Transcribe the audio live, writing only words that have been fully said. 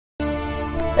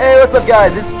Hey, what's up,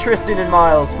 guys? It's Tristan and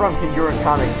Miles from Congruent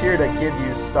Comics here to give you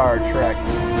Star Trek.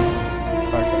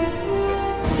 Star Trek.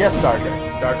 Yes, Star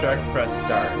Trek. Star Trek, press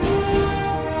start.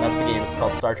 That's the game. It's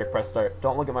called Star Trek Press Start.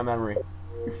 Don't look at my memory.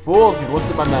 You fools! You looked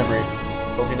at my memory.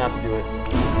 Told you not to do it.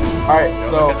 Alright,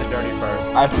 so look at the dirty parts.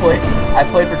 I've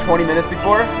played for 20 minutes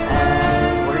before,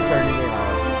 and we're gonna start a new game out.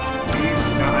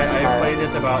 I played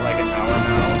this about like an hour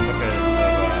now because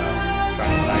of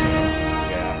trying to find it.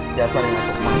 Yeah, it's not even like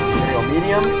a tutorial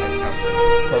medium,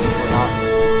 because we're not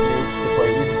used to play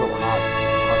easy, but we're not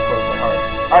hardcore to play hard.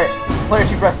 Alright,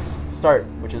 players, you press start,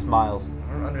 which is Miles.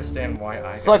 I don't understand why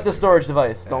I... Select the storage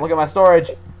device. Don't look at my storage.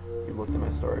 You looked at my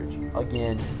storage.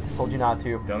 Again. I told you not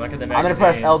to. Don't look at the magazines. I'm going to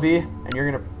press LB, and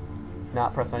you're going to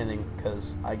not press anything, because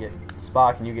I get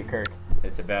Spock and you get Kirk.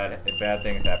 Bad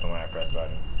things happen when I press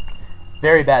buttons.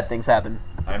 Very bad things happen.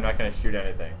 I'm not going to shoot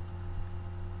anything.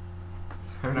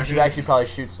 You should actually probably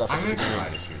shoot stuff. I'm going to try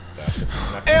to shoot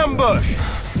stuff. Ambush!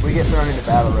 We get thrown into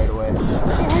battle right away. But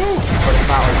it's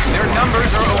not like... Their numbers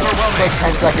are overwhelming. It's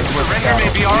like 10 seconds worth of Surrender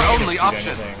may battle. be our only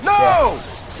option. No!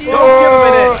 Yeah. Don't give them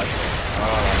an inch!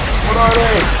 What are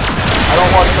they? I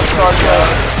don't watch the Star Trek.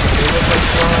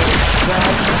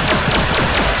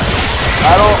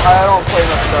 I don't play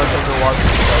much Star Trek or watch the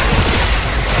Star Trek.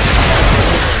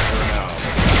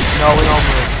 No, we don't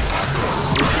move.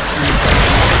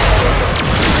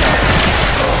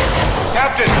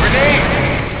 Captain, grenade!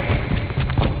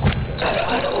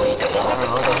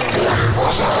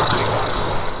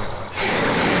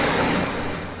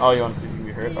 Oh, you want to see if you can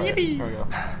be hurt? Alright, here we go.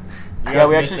 Yeah,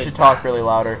 we actually should talk really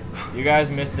louder. You guys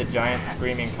missed the giant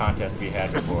screaming contest we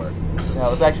had before. Yeah,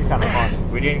 it was actually kind of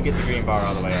fun. We didn't get the green bar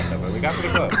all the way up, though, but we got pretty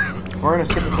close. We're going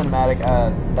to skip the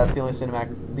cinematic. That's the only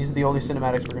cinematic. These are the only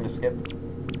cinematics we're going to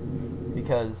skip.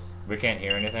 Because... We can't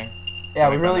hear anything? Yeah,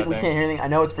 we can't hear anything. I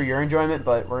know it's for your enjoyment,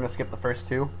 but we're going to skip the first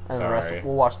two. And the rest,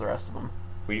 we'll watch the rest of them.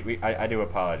 I do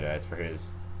apologize for his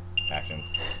actions.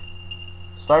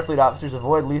 Starfleet officers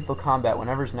avoid lethal combat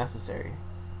whenever it's necessary.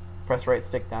 Press right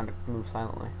stick down to move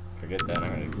silently. Forget that,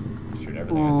 I'm going to shoot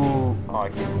everything Ooh. I see. Oh, I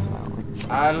can't move silently.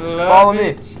 I love Follow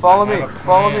it. me! Follow me!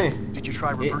 Follow me! Did you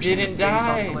try reversing didn't the phase die.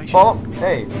 oscillation? Follow...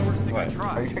 Hey! What?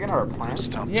 Are you checking out our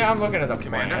plan? Yeah, I'm looking at the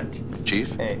Commander? planet.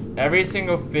 Chief? Hey. Every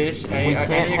single fish, any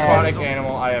can't aquatic have-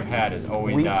 animal I have had has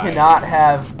always We died. cannot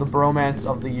have the bromance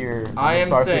of the year in I the am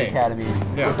Starfleet saying- Academy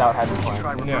No. without having Did you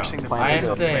try plans. reversing No, the I phase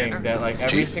am saying Commander? that like every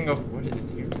Chief? single... What is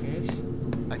this here, fish?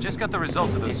 I just got the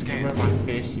results of those If you were scans. my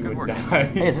fish, you Good would work, die.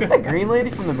 Hey, is this that green lady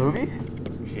from the movie?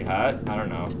 Is she hot? I don't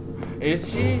know. Is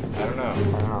she? I don't know. I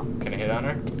don't know. Can I hit on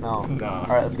her? No. No.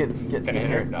 Alright, let's get Can I in hit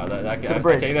here. her? No, that To the I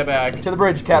bridge. take that back. To the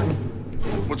bridge, Captain.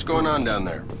 What's going on down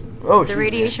there? Oh, The she's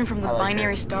radiation from this I like her.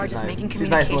 binary star She's is nice. making She's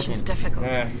nice communications looking. difficult.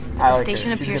 Yeah. I The like station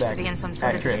her. She's appears good to be in actress. some sort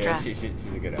of Actress. distress. She's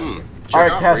a good actor. Check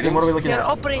Alright, off Captain, ratings. what are we looking They at?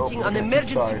 are operating Oh, on okay,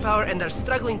 emergency stars. power and are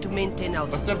struggling to maintain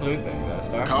What's the altitude. blue thing? Is that a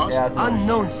star? Cost? Yeah, it's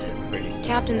Unknown, sir. Pretty star.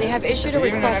 Captain, they have issued a Do you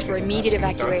even request have for to- immediate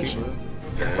stars be evacuation. blue?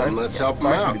 Let's help them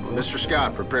out. Mr.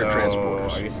 Scott, prepare So, transporters. are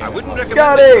you saying I that- wouldn't recommend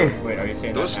Scotty! it. Wait, are you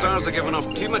saying Those that stars are accurate? giving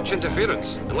off too much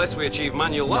interference. Unless we achieve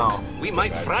manual lock, No. we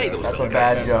might fry those That's a little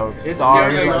bad guys. joke. It's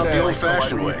Stars. good, Not like the that.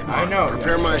 old-fashioned way. I know.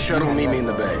 Prepare my shuttle, meet me in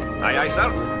the bay. Aye, aye,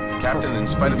 sir. Captain, in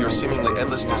spite of your seemingly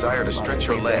endless desire to stretch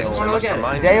your legs, I must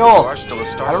remind you that you Dale! are still a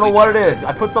Starfleet I don't know what it captain. is.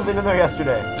 I put something in there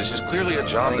yesterday. This is clearly a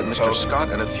job that Mr. Scott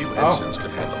and a few ensigns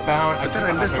could handle. But then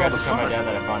I miss all the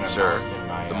fun. Sir,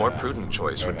 the more prudent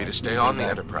choice would be to stay on the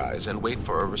Enterprise and wait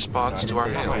for a response to our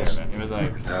hails. It was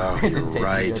like... Oh, you're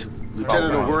right.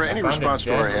 Lieutenant O'Hara, any response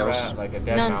to our hails? Like a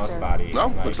dead None, mouse sir. body. No,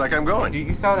 looks like I'm going.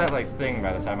 You saw that like thing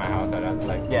by the side of my house? That had,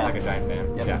 like, Yeah. like a giant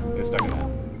fan. Yep. Yeah, it was stuck in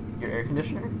that. Your air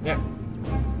conditioner? Yeah.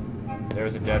 There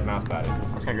was a dead mouse body.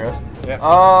 That's kind of gross. Yeah.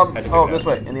 Oh, Had to pick it this up.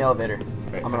 way, in the elevator.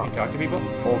 Wait, I'm can you gonna talk to people?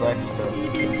 hold X to...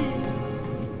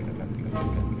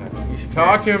 You should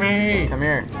Talk to me! Come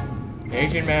here.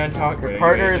 Asian man, talk. Your Wait,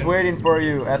 partner is Asian? waiting for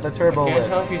you at the turbo I can't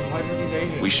tell lift. if he's white or if he's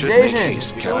Asian. We should He's make Asian.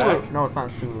 haste, Sulu. Captain. No, it's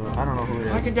not Sulu. I don't know who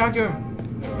it I is. can talk to him.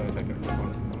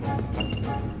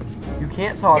 You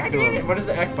can't talk to him. What is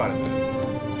the X button?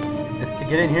 It's to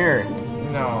get in here.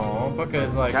 No,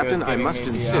 because like Captain, it was I giving must me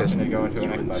the insist. option to go into You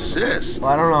an X button. insist.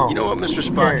 Well, I don't know. You know what, Mr.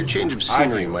 Spock? A change of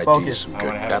scenery might do you Focus. some I good,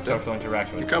 want to have a Captain. social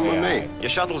interaction with You come with AI. me. Your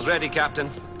shuttle's ready, Captain.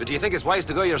 But do you think it's wise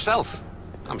to go yourself?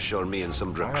 I'm sure me and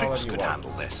some Why recruits would you could walk?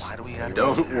 handle this. Why do we have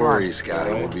Don't worry,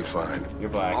 Scotty. We'll be fine. You're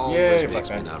black. Always Yeah, you're makes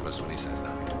black me man. nervous when he says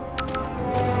that.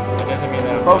 That doesn't mean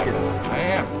that I'm Focus. black. I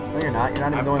am. No, you're not. You're not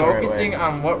even I'm going the right focusing way.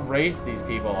 on what race these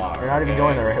people are. You're not even okay?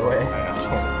 going the right way. I know.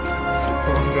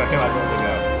 Do I have to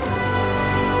go?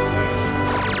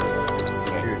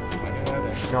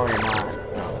 No, you're not.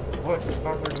 What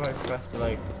proper do I press to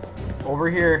like... Over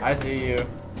here. I see you.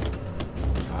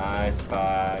 I I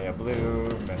spy a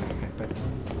blue man.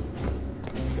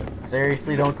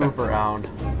 Seriously, don't goof around.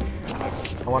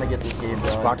 I want to get this game done.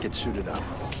 Spock gets suited up.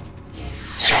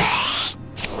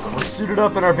 We're suited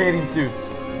up in our bathing suits.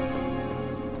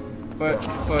 But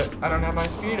I don't have my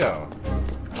Speedo.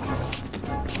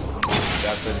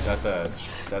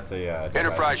 That's a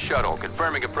Enterprise shuttle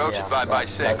confirming approach at 5 by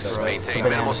 6. Maintain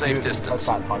minimal safe distance.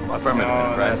 Affirmative, No,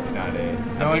 Enterprise. that's not it.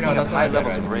 I'm picking up high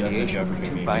levels of That's radiation a from joke 2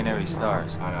 between binary me.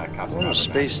 stars. The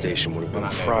space station would have been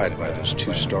fried by those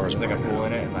 2 stars by There's like a pool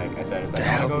in now. it, and like I said, it's The like,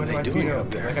 hell I'll go are with they my doing Speedo.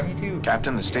 out there? Like, me too.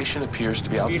 Captain, the station appears to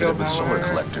be outfitted Speedo with solar power.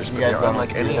 collectors, but You they guys are don't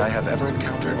unlike see any it. I have ever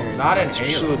encountered. Not an So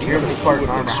alien. do you Here's know the what Spartan an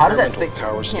armor. How does that experimental thing-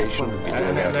 power you can't station swim. would be And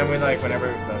doing then, out then we here? like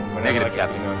whenever Negative, like,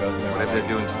 Captain. goes in there, Whatever they're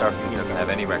doing, Starfleet doesn't have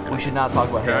any record. We should not talk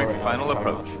about Preparing Halo for right final now. We're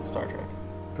talking approach. about Star Trek.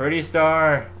 Pretty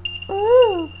Star.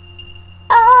 Ooh.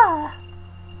 Ah.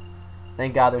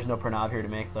 Thank God there's no Pranav here to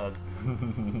make the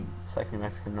sexy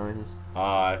Mexican noises.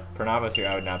 Pranava's here.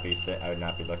 I would not be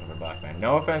looking for black men.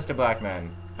 No offense to black men.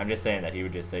 I'm just saying that he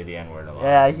would just say the N-word a lot.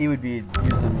 Yeah, he would be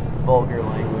using vulgar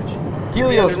language. Yeah,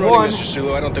 Helios they're running, 1. Mr.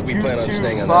 Sulu. I don't think we plan on 2,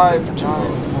 staying on 2, that thing for 5, too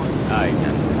long. 9, Aye,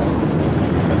 Captain.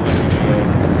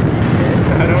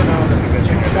 I don't know. That's a good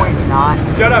thing. 2.9.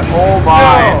 Shut up. Oh my.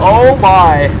 No! Oh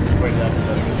my. Wait, that's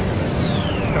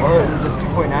Or is it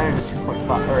 2.9 or just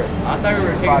 2.5? Or I thought we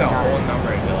were taking the 5.9. whole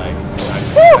number into like.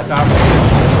 Woo! I thought.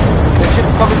 The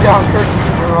ship's coming down, Kirk. You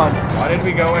need to run. Why did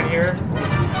we go in here?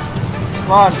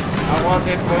 Come on. I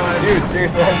wanted fun. Dude,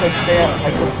 seriously, I said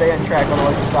stay on track,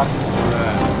 otherwise you're stuck.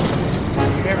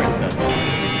 You never said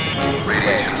that.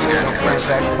 Radiation scan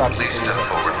commencing. Stop. Please step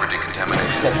forward for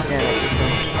decontamination. Step scan at your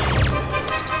terminals.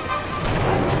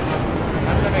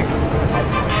 How does that make sense?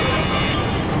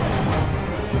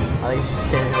 I think he's just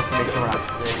scanning us to make sure we're not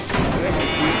sick. They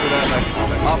should use for that,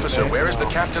 like, Officer, where is the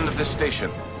captain of this station?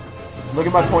 Look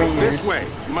at my pointy ears. This way.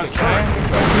 You must Try turn.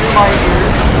 and- Hear my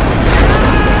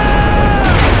ears.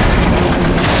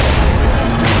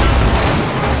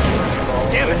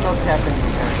 There's no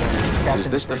captain. Is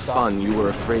this the fun you were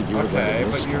afraid you were going Okay, to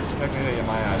but miss? you're technically in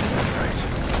my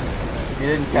eyes. You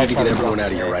didn't We catch need to get that everyone jump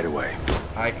out of here there. right away.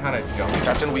 I kind of jumped.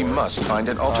 Captain, we must find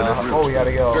an alternate route. Oh, we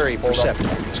gotta go. Very Hold up. perceptive,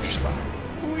 Mr.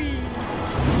 Spock.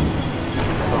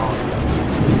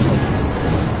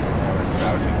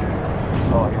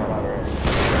 Oh, I got out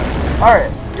already.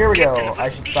 Alright, here we go. I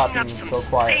should stop being so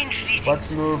quiet.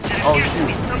 Let's move. Oh,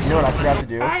 shoot. You know what I forgot to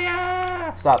do?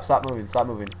 Fire! Stop moving, stop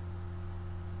moving.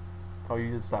 Oh,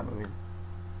 you did stop moving.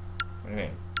 What do you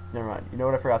mean? Never mind. You know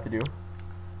what I forgot to do?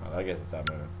 Oh, I guess it's not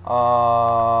moving.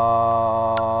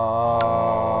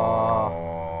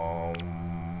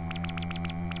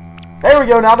 There we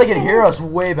go. Now they can hear us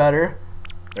way better.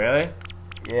 Really?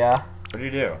 Yeah. What do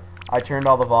you do? I turned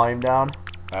all the volume down.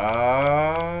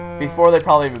 Before they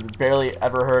probably barely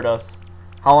ever heard us.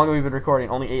 How long have we been recording?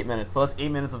 Only 8 minutes. So that's 8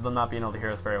 minutes of them not being able to hear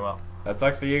us very well. That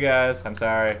sucks for you guys. I'm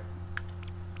sorry.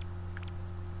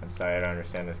 I'm sorry I don't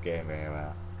understand this game very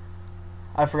well.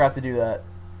 I forgot to do that.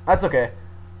 That's okay.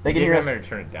 They can You hear us. remember to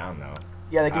turn it down though.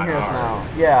 Yeah, they can on hear us ours.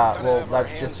 now. Yeah, well,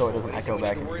 that's just so it doesn't echo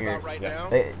back in here. Yeah.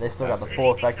 They still got the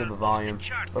full effect of the volume.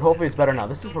 But hopefully it's better now.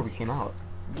 This is where we came out.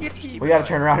 We gotta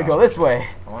turn around and go this way.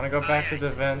 I want to go back to the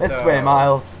vent. This way,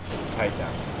 Miles. Tight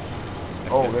down.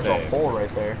 Oh, Just there's a save. hole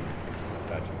right there.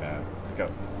 Gotcha, man. Let's go.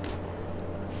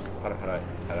 How do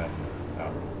I?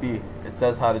 Oh. B. It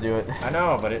says how to do it. I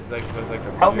know, but it like was like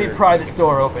a Help me weird- pry this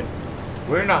door open.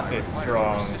 We're not this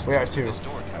strong. We are too. No,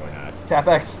 we're not. Tap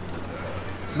X.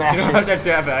 Smash You don't have it. to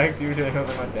tap X. You should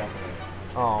have on tap.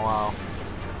 Oh, wow.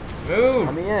 Move.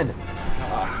 Let me in.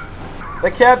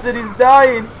 The captain, he's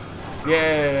dying.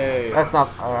 Yay. That's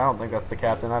not. I don't think that's the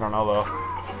captain. I don't know, though.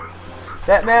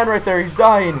 That man right there, he's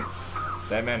dying.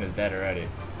 That man is dead already.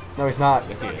 No, he's not.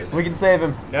 Yes, he is. We can save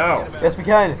him. No. Yes, we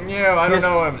can. No, I don't He just-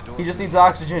 know him. He just needs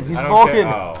oxygen. He's I don't Vulcan.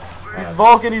 care. Oh. He's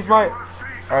Vulcan. He's my.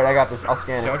 Alright, I got this. I'll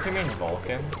scan it. Don't you mean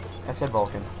Vulcan? I said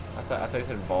Vulcan. I thought you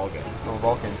said Vulcan. No,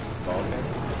 Vulcan. Vulcan?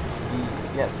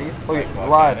 Yeah, see? Look at Like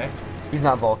live. volcanic? He's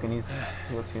not Vulcan.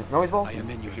 He looks human. No, he's Vulcan.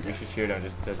 We should shoot him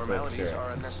just for Formalities sure.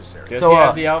 are unnecessary. Does So, he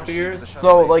have the alpha ears?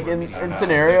 So, like, in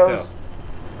scenarios,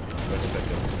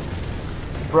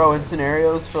 Still. bro, in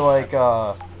scenarios for, like,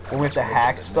 when we have to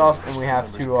hack stuff and we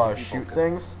have to, shoot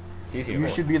things, He's you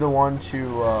human. should be the one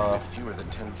to, With fewer than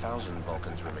 10,000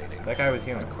 Vulcans remaining, That guy was I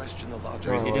human. question the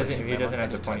logic. No, he doesn't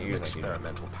have the Any type 20 of ears like you do.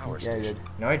 experimental power yeah, he station.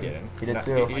 did. No, he didn't. He did No,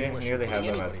 too. He didn't nearly have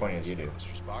them as pointy as you do.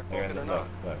 Here, look,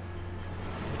 look.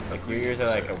 Like your ears are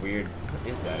like a weird. What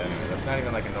is that anyway? That's not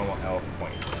even like a normal elf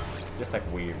point. Just like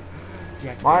weird.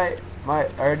 I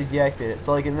already deactivated it.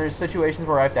 So, like, in there's situations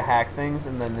where I have to hack things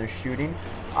and then there's shooting,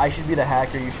 I should be the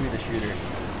hacker, you should be the shooter.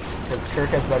 Because Kirk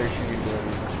has better shooting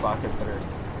abilities and Spock has better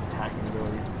attacking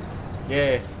abilities.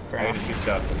 Yay. Right. I get to shoot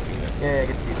stuff. Yeah, I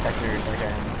get to be a tech nerd like I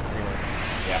am. Anyway.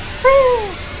 Yeah.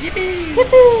 Yippee!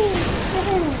 Yippee!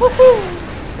 Woohoo!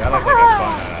 That looks like a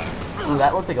fun, Ooh,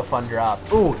 that looked like a fun drop.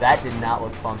 Ooh, that did not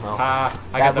look fun though. I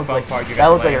that got the looked fun like, part. You that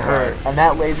got looked the like it hurt. part. And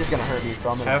that laser's gonna hurt me, so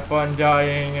I'm gonna... Have fun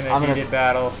dying in a heated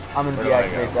battle. I'm gonna Where do I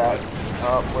deactivate go? that.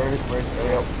 Where's there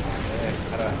we go.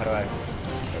 How do I?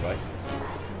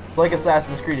 It's like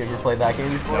Assassin's Creed. Have you ever played that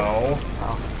game before? No.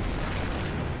 Oh.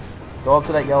 Go up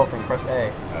to that yellow thing, press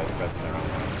A. I was pressing the wrong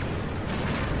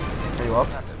one. Are you up?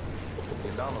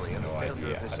 No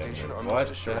idea. I didn't do it. What?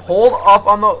 Hold up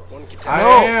on the... I No,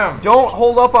 am. don't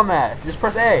hold up on that. Just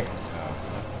press A.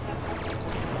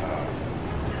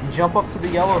 You jump up to the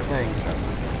yellow thing.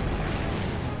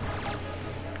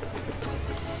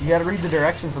 You gotta read the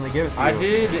directions when they give it to you. I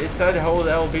did. It said hold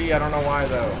LB. I don't know why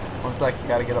though. One sec,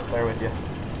 gotta get up there with you.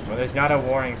 When there's not a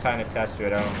warning sign attached to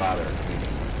it, I don't bother.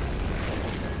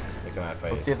 Look at my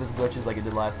face. Let's see if this glitches like it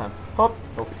did last time. Hop.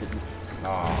 Nope, it didn't.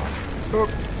 Aw. Hop.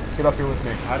 Get up here with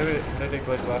me. How did it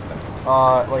glitch last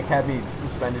time? Like had me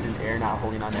suspended in air, not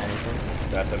holding on to anything.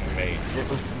 That's amazing. It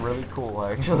was really cool,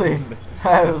 actually.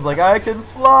 I was like, I can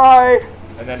fly!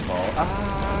 And then fall.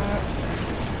 Ah.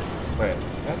 Wait,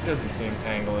 that doesn't seem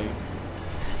tangly.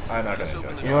 I'm not gonna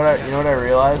judge. You know what I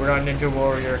realized? We're on Ninja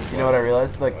Warrior. You know what I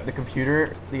realized? Like the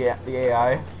computer, the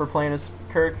AI for playing as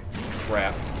Kirk,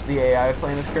 Crap. the AI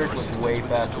playing as Kirk was way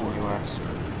faster than you are.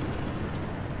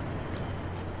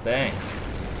 Thanks.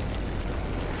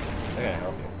 They're gonna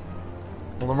help you.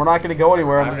 Well, then we're not gonna go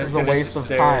anywhere, and I'm this is just a gonna waste of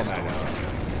stare. time. I know.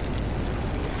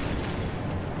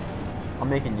 I'm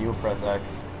making you press X.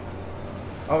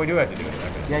 Oh, we do have to do it.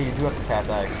 Okay. Yeah, you do have to tap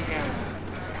X.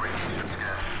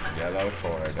 Yellow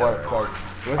cord. That's what it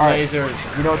says. With Alright. lasers.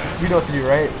 You know what to do,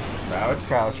 right? Crouch.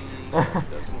 Crouch.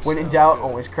 When in doubt,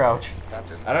 always crouch.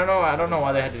 I don't know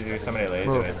why they had to do so many lasers.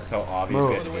 Move. It's so obvious.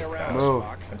 Move. We have to just crouch. Move.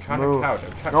 I'm trying Move. to couch.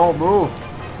 I'm No, move.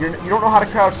 You don't know how to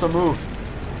crouch, so move.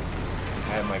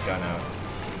 I have my gun out.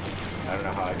 I don't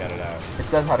know how I got it out. It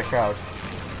says how to crouch.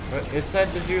 But it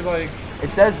said to do like. It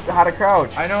says how to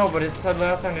crouch. I know, but it said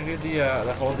last time to do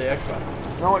the hold the X button.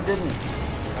 No, it didn't.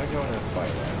 I go into the fight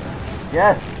right now.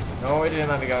 Yes. No, it didn't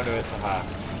let me go into it. Haha.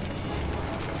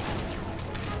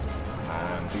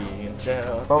 I'm being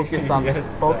stealthy. Focus on this.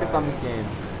 Yes, Focus on this game.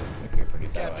 Okay, pretty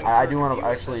solid. I do want to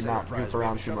actually not goof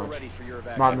around too much.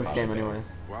 Not in this game, anyways.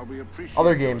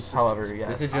 Other games, however, yeah.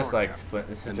 This is just like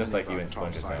This is just like you in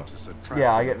Splinter Cell.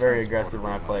 Yeah, I get very aggressive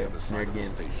when I play nerd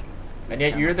games. And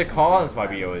yet you're the cause why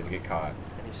we always get caught.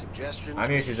 Any suggestions?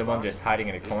 I'm usually the one just hiding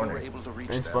in a corner.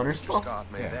 In Splinter Cell?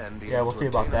 Yeah, we'll see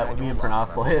about that when me and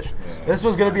Pranav play it. Yeah. This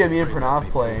was gonna be a me and Pranav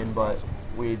playing, but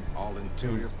he's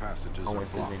always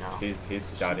busy now. He's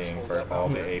studying for all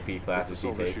the AP classes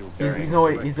he takes.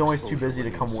 He's always too busy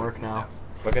to come work now.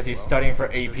 Because he's studying for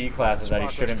AP classes that he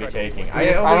shouldn't be taking.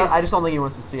 I just don't think he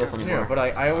wants to see us anymore. Yeah, but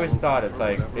I always thought it's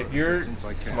like, if you're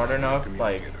smart enough,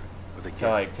 like, to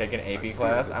like take an AP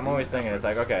class, I'm always thinking it's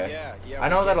like, okay, I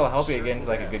know that'll help you get into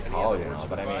like a good college and all,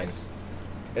 but I mean,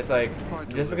 it's like,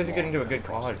 just because you get into a good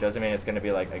college doesn't mean it's going to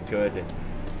be like a good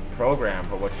program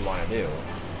for what you want to do.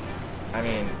 I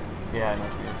mean, yeah, I know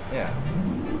what you mean. yeah,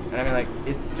 and I mean like,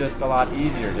 it's just a lot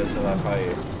easier just to like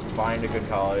probably find a good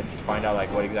college, find out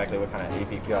like what kind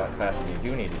of AP classes you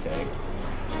do need to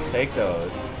take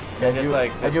those, and just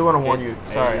like, I do want to warn you,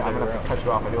 sorry, A's I'm going to everywhere cut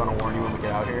you off, I do want to warn you when we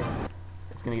get out here.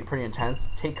 It's going to get pretty intense.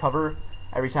 Take cover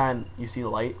every time you see the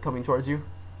light coming towards you.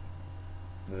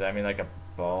 Does that mean like a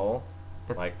ball?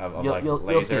 Like a like you'll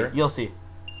laser? You'll see.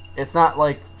 It's not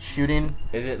like shooting.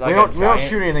 Is it like we don't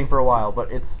shoot anything for a while, but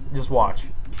it's just watch.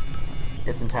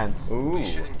 It's intense. Ooh.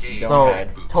 So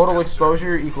total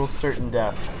exposure equals certain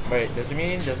death. Wait, does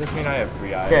this mean I have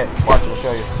 3 eyes? Okay, watch. I'll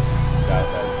show you.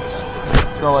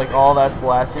 So like all that's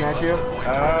blasting at you.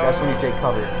 That's when you take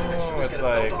cover. It's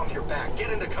like, I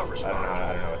don't know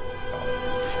what it's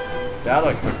called. That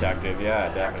looks protective,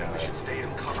 yeah, definitely.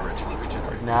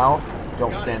 Now,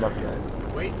 don't stand up yet.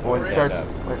 When it starts,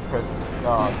 press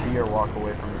B or walk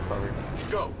away from your cover.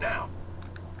 Go now.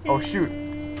 Oh shoot!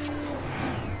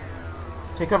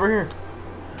 Take cover here.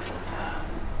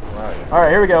 Right. All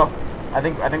right, here we go. I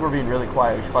think we're being really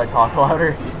quiet. We should probably talk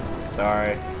louder.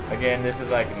 Sorry. Again, this is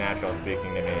like natural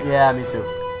speaking to me. Yeah, me too.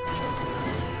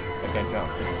 I can't jump.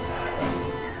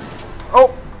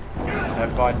 Oh!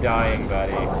 Have fun dying,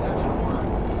 buddy.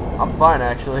 I'm fine,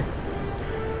 actually.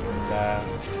 Da.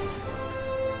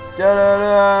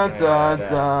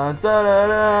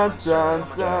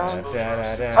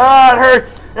 Ah, it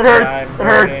hurts! It hurts! It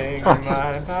hurts!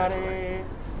 My body.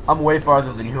 I'm way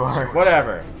farther than you are.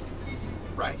 Whatever.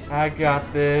 Right. I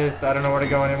got this. I don't know where to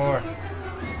go anymore.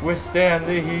 Withstand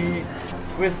the heat.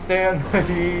 Withstand the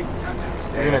heat.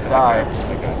 You're gonna die.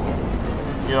 Okay.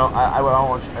 You know, I'd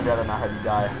rather not have you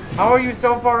die. How are you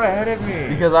so far ahead of me?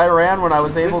 Because I ran when I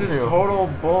was able this to. is total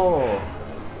bull.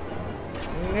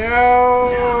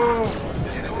 No!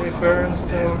 It burns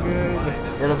so good.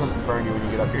 It doesn't burn you when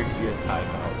you get up here because you get I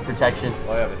know. protection.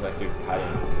 All I have is like, dude,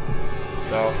 hiding.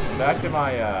 So, back to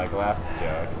my glasses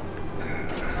joke.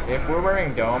 If we're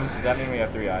wearing domes, does that mean we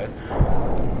have 3 eyes?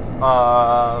 Probably.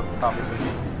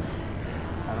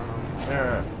 I don't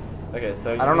know. No. Okay,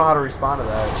 so I don't know how to respond to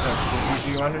that.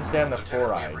 Do you understand the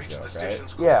 4-eye joke, right?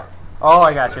 Yeah. Oh,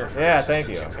 I got you. Yeah, thank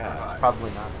you. God.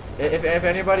 Probably not. If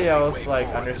anybody else like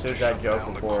understood that joke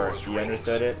before you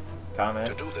understood it,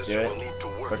 comment, do it,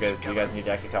 because you guys need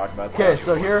to actually talk about that. Okay,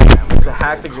 so here, to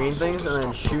hack the green things and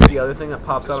then shoot the other thing that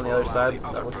pops out on the other side.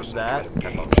 That looks like that.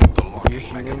 So you're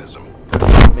shooting.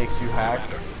 It makes you hack.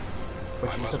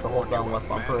 But you just have to hold down left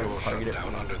bumper and target it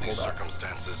when you hold out.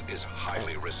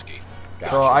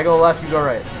 So I go left, you go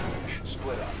right.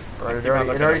 Or it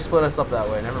already split us up that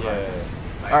way. Never mind.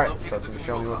 Alright, so it's gonna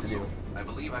show me what to do. I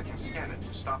believe I can scan it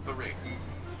to stop the ring.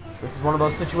 This is one of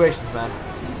those situations, man.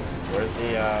 Where's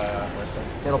the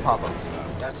It'll pop up.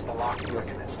 That's the locking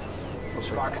mechanism.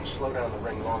 If I can slow down the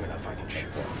ring long enough, I can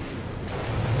shoot.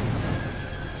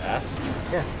 that?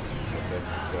 Yeah.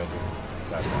 Good.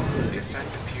 The effect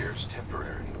appears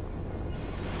temporary.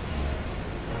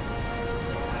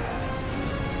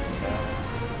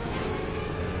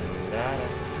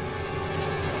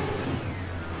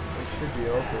 It should be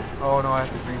open. Oh no, I have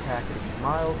to repack it.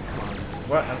 Miles, come on.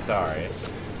 What? I'm sorry.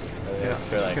 Yeah.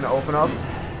 It's It's gonna open up.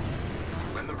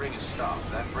 When the ring is stopped,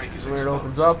 that brake is When it exposed.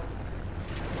 opens up.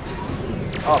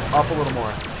 Up a little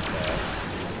more.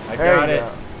 I There got you it.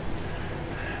 go.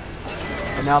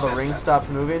 And now the ring stops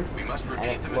moving, We must and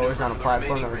repeat the it lowers maneuver down a for the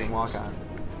platform that we remaining can walk rings. on.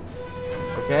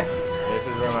 Okay? This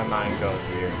is where my mind goes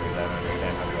weird because I don't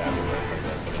understand how gravity works like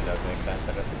this, but it does make sense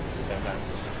at the same time.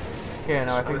 Okay,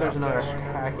 now I think there's another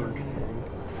hacking thing.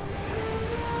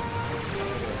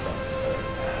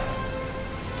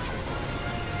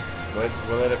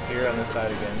 Will it appear on this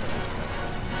side again?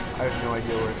 I have no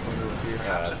idea where it's going to appear.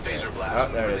 Perhaps a that's phaser good. blast Oh,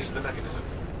 will there it release is. the mechanism.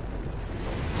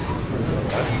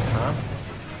 What? Huh?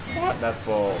 What? That's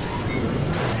bull.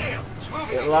 Damn, it's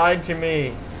moving. It lied to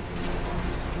me.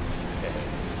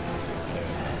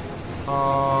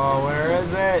 Oh, where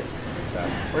is it?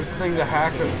 Where's the thing to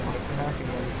hack it? Hacking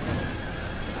it?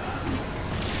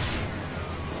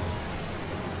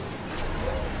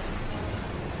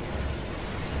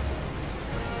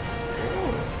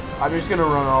 I'm just gonna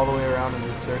run all the way around in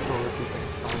this circle to see if I can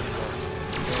find it.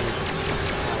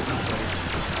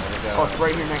 Oh, it's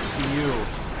right here next to you.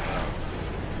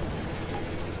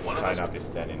 One of Might us not be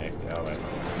standing next to it.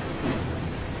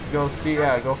 Go see,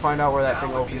 yeah, go find out where that thing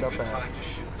now would be opened a up good at. time to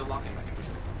shoot the locking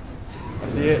mechanism. I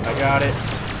see it. I got it.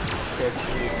 Okay,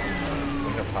 see. I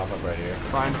think it'll pop up right here.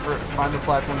 Find the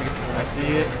platform to get to the I next. see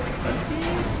it.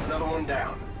 Another one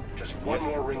down. Just one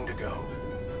more ring to go.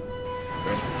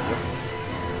 Yep.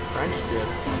 French did.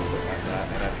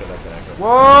 And after that's an echo.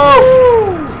 Whoa!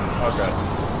 Okay.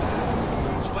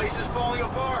 This place is falling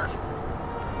apart.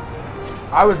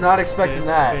 I was not expecting This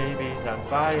that. baby's on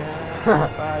fire.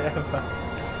 fire.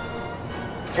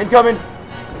 Incoming!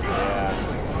 Yeah.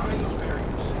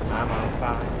 I'm on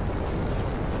fire.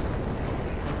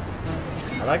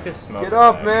 I like this smoke. Get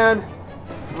up, effect. man!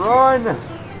 Run! Yep.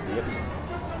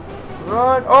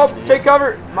 Run! Oh, take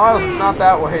cover! Miles, it's not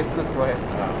that way, it's this way.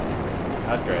 Oh,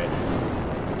 that's great.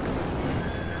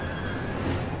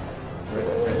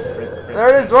 There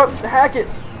it is! Oh, hack it!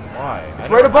 Why? It's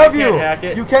right above you! Can't hack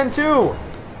it. You can too! I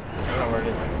don't know where it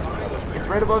is. It's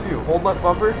right above you. Hold left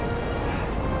bumper.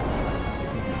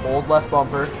 Hold left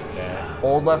bumper. Yeah.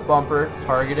 Hold left bumper.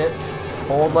 Target it.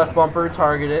 Hold left bumper.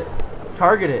 Target it.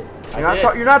 Target it.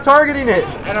 You're not targeting it!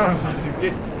 I don't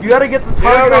know. You gotta get the Get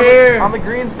target over here. on the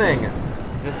green thing.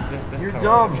 You're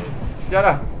dumb. Shut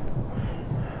up.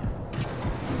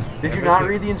 Did you not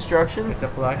read the instructions? It's a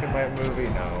black and white movie.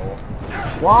 No.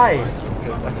 Why?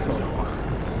 Because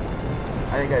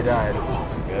I think I died.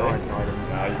 Really? No, I didn't.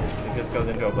 No, it just goes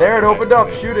into a black There, it and white opened up.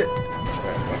 movie. Shoot it. I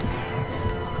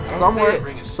don't Somewhere.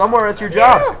 see it. Somewhere. It's your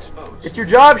job. It's your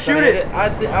job. Shoot it.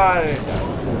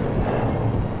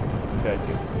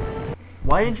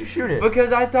 Why didn't you shoot it?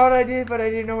 Because I thought I did, but I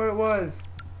didn't know where it was.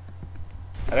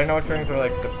 I didn't know which rings were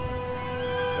like. You're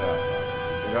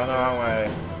going the wrong way.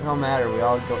 It don't matter. We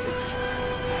all go. It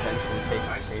eventually takes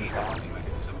I the see same the path. locking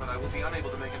mechanism, but I will be unable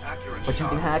to make an accurate But you shot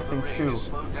can hack until the things ring too. is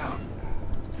slowed down.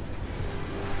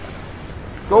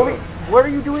 Go. What are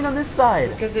you doing on this side?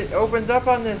 Because it opens up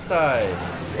on this side.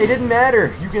 It didn't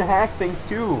matter. You can hack things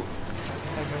too,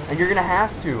 and you're gonna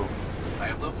have to. I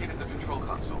have located the control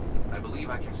console. I believe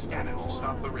I can scan it to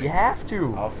stop the ring. You have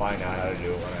to. I'll find out how to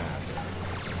do it when I have to.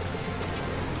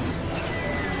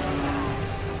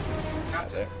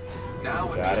 Captain, now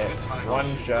would Got be a it. good time to One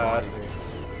shoot the shot. locking mechanism.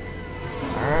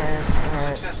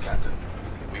 Alright. Success, Captain.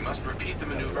 We must repeat the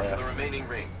maneuver for the remaining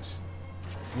rings.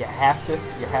 You have to do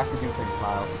things,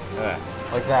 Miles. Yeah.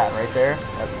 Like that, right there.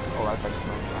 That's how you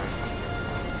smell it.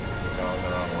 Going the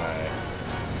wrong way.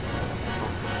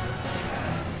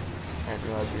 I didn't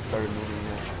realize we started moving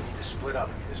yet. To split up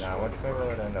if this Now, which way will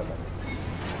it end up in?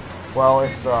 Well,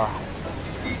 if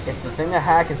the thing to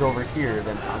hack is over here,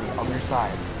 then on the other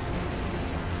side.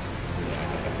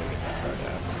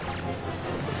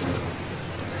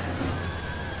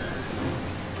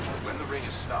 When the ring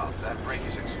is stopped, that brake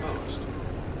is exposed.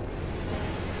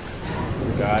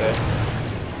 Got it.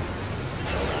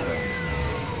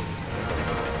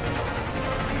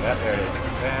 Yep, there it is.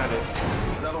 Found it.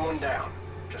 Another one down.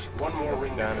 Just one more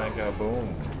ring to Down I go. go.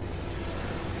 Boom.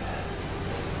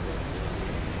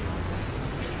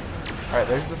 Alright,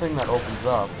 there's the thing that opens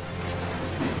up.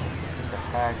 The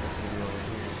hack is gonna be over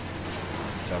here.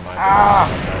 So my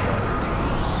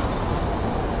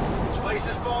This place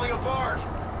is falling apart.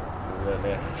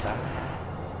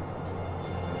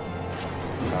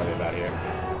 Probably about here.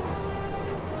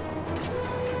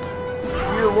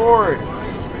 Dear Lord!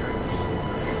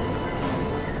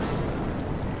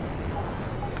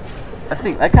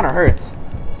 That kind of hurts.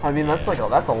 I mean, that's that's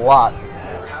a lot.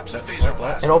 Perhaps a phaser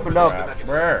blast. It opened up.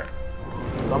 Where?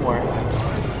 Somewhere.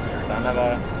 Son of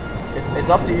a... It's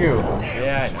up to you.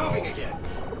 Yeah, I know. Moving again.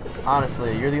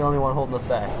 Honestly, you're the only one holding us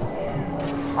back.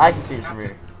 I can see it from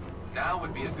here. Now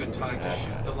would be a good time to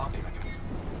shoot the locking mechanism.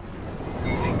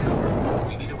 Take cover.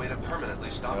 We need a way to permanently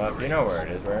stop the Well, rings. you know where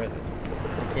it is. Where is it?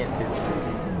 I can't see it.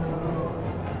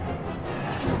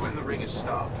 When the ring is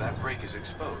stopped, that brake is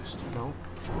exposed. No.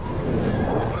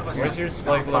 One of us Where's has your to stop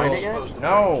like the little... Finding it? exposed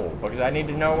No, because I need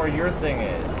to know where your thing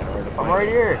is. In order to I'm find right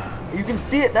it. here. You can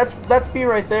see it. That's me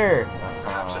right there.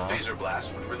 Perhaps a phaser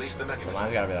blast would release the Well, mechanism.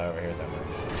 mine's gotta be over here somewhere.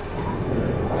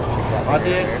 That Oh, I thing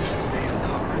see right it. there. Stay in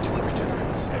cover until it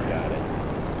regenerates. I got it.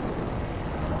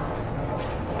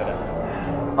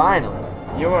 Ta-da. Finally.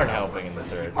 You weren't helping in the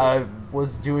third. I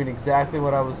was doing exactly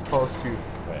what I was supposed to.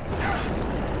 Wait.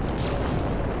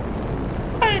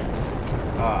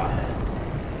 Ah,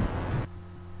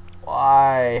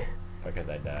 Why? because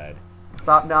I died.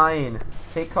 Stop dying.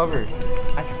 Take cover. I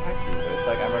tried to, but it's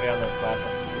like I'm already on the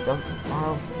platform. It doesn't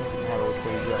matter which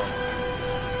way you go.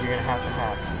 You're gonna have to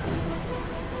hack.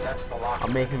 That's the lock.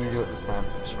 I'm making you do it this time.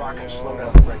 Spock can slow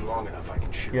down the ring long enough, I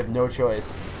can shoot. You have no choice.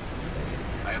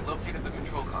 I have located the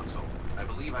control console. I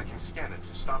believe I can scan it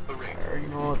to stop the ring. I already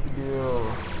know what to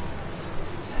do.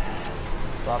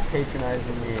 Stop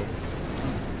patronizing me.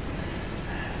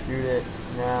 Shoot it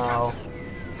now.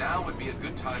 Now would be a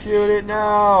good time to Shoot it Oh,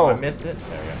 now. I missed it.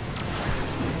 There we go.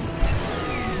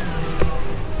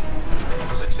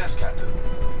 Success, Captain.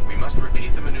 We must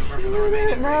repeat the maneuver for the remaining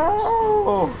rings.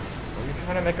 No. What are you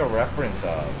trying to make a reference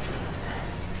of?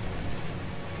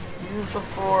 Use the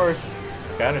force.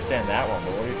 Okay, I understand that one,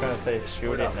 but what are you trying to say?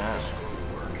 Shoot it now.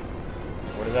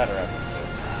 What is that a reference to?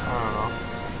 I don't know.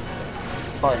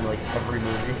 Probably in like every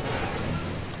movie.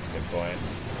 Good point.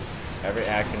 Every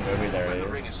action movie there When the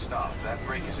is. ring is stopped, that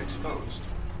brake is exposed.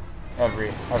 Every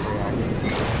acting.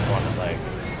 One like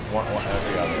one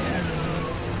every other action.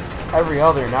 Every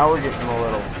other. Now we're getting a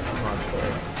little much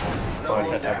there. So I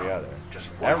said every other. Just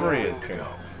one more Every is ring to too go.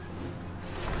 much.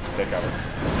 Take cover.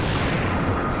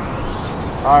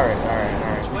 Alright.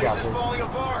 We Place got is this. falling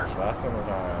apart. Last one was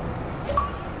on.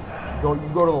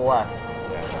 You go to the left.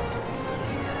 Yeah. To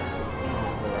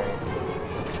the right.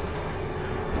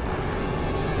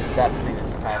 It's that thing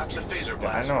that's Perhaps past a you. phaser Yeah, I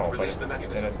blast know, would but release it's the in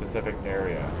mechanism. a specific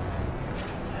area.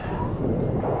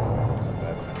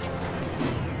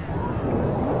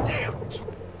 Damn. It's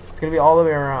gonna be all the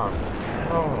way around.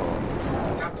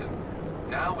 Oh. Captain,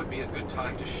 now would be a good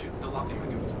time to shoot the locking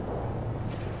mechanism.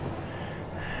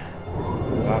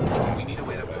 We need a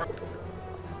way to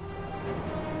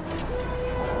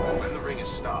When the ring is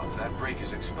stopped, that brake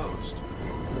is exposed.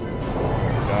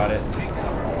 Got it. Take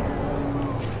cover.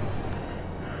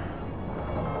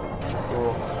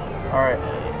 Cool. Alright.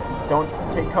 Don't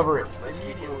take cover it. Let's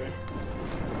keep moving.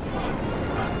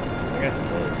 I guess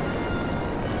it is.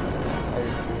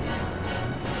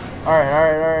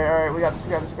 Alright. We got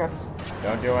this.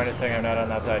 Don't do anything. I'm not on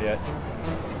that side yet.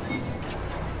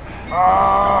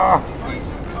 Ah!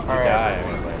 You Alright. die.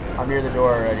 I mean, like, I'm near the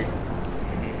door already.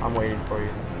 I'm waiting for you.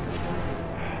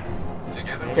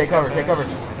 Take cover, take cover. I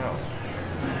know.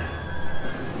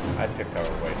 I took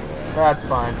cover way too late. That's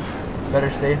fine.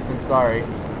 Better safe than sorry.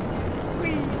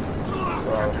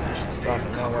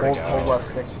 Hold left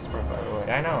stick to sprint, by the way.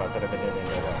 Yeah, I know. That's what I've been doing the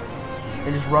entire time.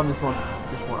 And just run this one.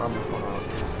 Just run this one out.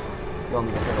 You'll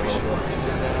need to hit a little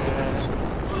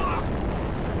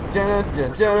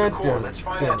bit. Let's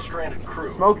find that stranded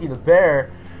crew. Smokey the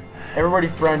bear. Everybody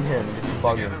friend him. Just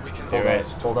bug him. Hold it.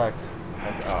 X. Hold X.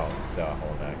 Oh, duh,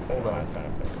 hold X. Hold on.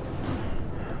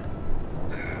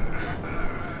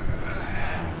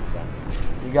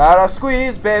 You gotta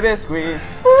squeeze, baby, squeeze.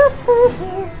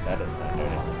 That is not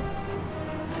dirty.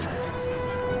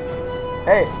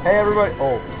 Hey, hey, everybody.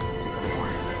 Oh.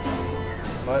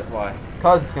 What? Why?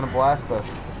 Cause it's gonna blast us.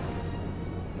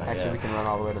 Not Actually, yet. we can run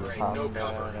all the way to the top. No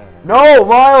cover. No,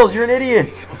 Miles, you're an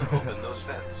idiot. Open those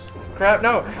vents. Crap,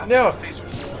 no, no.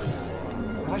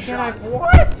 Why can't I?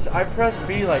 What? I pressed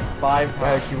B like 5 times.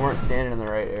 Guys, you weren't standing in the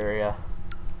right area.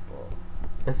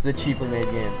 This is a cheaply made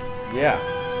game. Yeah.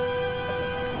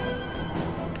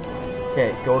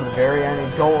 Okay, go to the very end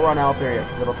and don't run out there yet,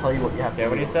 because it'll tell you what you have to Yeah,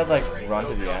 do. when you said like run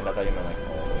to the end, I thought you meant like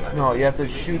all the way. No, you have to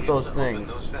shoot those things.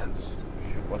 Those vents.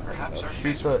 Shoot what Perhaps thing? our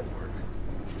Shoot phasers the... will work.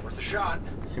 Worth a shot.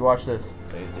 See, watch this.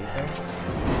 These things?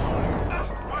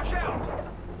 Watch out!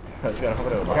 I was gonna hope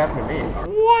it was What like, happened to me?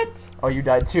 what? Oh, you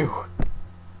died too.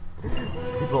 We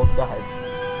both died.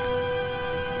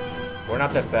 We're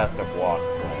not the best of walks.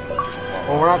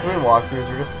 Well, we're not doing walkthroughs,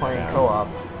 we're just playing Yeah. co-op.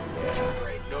 Yeah.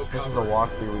 Great, no If this is a cover.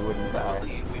 walkthrough, we wouldn't die.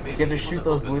 Believe we may So you have be to able shoot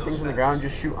those blue open things in the those ground,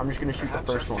 vents. just shoot, I'm just gonna shoot the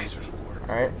Perhaps first our one. phasers will work.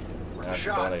 Alright? Worth a That's the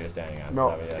one shot. that you're standing on. No,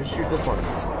 so, yeah. just shoot this one.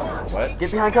 What?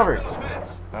 Get behind cover. Those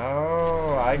vents.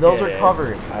 Oh, I get Those it. are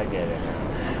covered. I get it.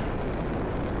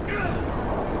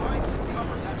 Find some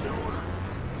cover. That's an order.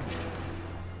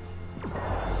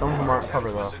 Some of them aren't Attempt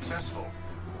covered was though. successful.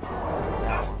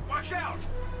 Watch out!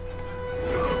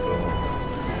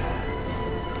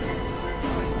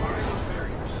 Barring those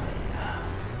barriers.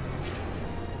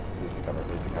 Please be covered,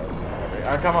 please be covered.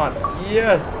 Oh, come on.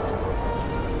 Yes!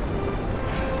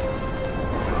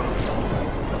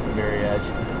 The very edge.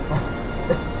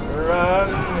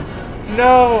 Run!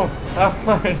 No! I'm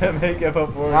trying to make it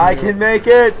before I you. can make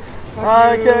it!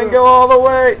 I you. can go all the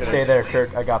way! Stay there,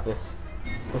 Kirk. I got this.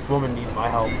 This woman needs my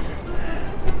help.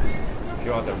 She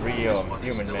wants a real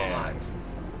human man.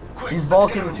 Quick, She's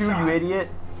let's get Vulcan him too, you inside. idiot.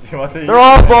 She wants a They're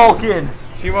all Vulcan!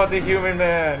 She wants a human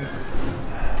man.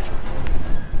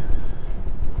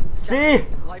 See?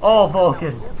 All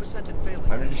Vulcan.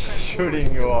 I'm just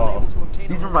shooting you all.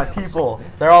 These are my people.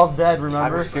 They're all dead,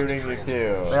 remember? I'm shooting you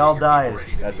too. They all died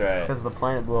That's right. because the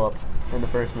planet blew up in the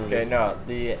first movie. Okay, no,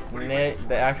 the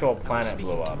actual planet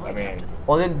blew up. I mean,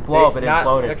 Well, it didn't blow up, it not-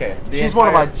 imploded. okay, the She's one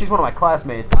of entire- my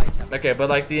classmates. okay, but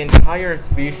like the entire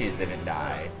species didn't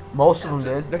die. Most of them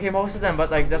did. Okay, most of them, but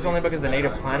like that's only because the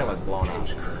native planet was blown up.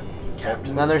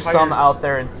 And then there's some out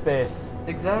there in space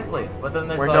Exactly, but then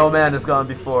there's where like, no man has gone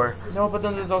before. No, but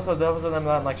then there's also those of them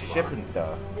that like ships and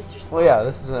stuff. Well, yeah,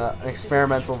 this is an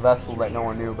experimental vessel that no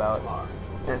one knew about.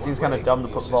 And it seems kind of dumb to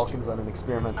put Vulcans on an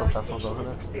experimental vessel,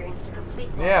 doesn't it?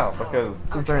 Yeah, because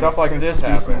Since they're stuff like this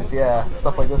happens. Yeah,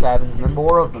 stuff like this happens, and then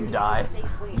more of them die.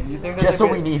 Do you think Just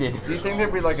there'd what be- we needed. Do you think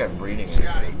there'd be like a breeding?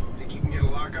 Scotty, think you can get a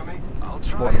lock on me? I'll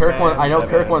try. Well, Kirk Man, I know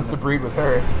Kirk man. wants to breed with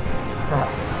her.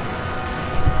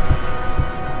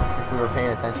 If we were paying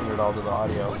attention at all to the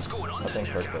audio. I think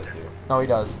Kirk does too. No, he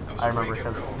does. I remember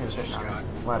because he was hitting on her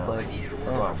when I played.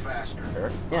 Come on,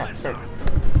 Kirk. Yeah, Kirk.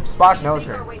 Spock knows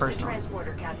her personally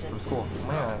from school.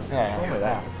 Yeah, Yeah, told me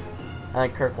that. I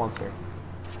think Kirk wants her.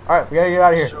 Alright, we gotta get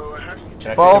out of here. So how do you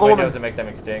Can I Follow shoot the the woman. windows and make them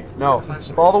extinct? No,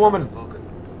 follow the woman.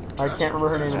 I can't remember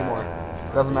her name anymore.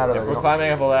 Doesn't matter. If though, we're don't-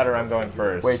 climbing up a ladder, I'm going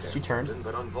first. Wait, she turned?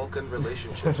 But on Vulcan,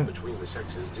 relationships between the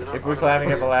sexes do not If we're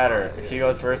climbing up a ladder, she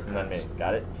goes first and then me.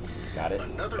 Got it? Got it?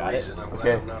 Another Got it? reason I'm glad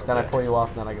Okay, I'm not then I a pull you off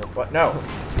and then I go. What? No.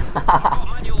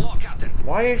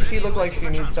 Why does she look like she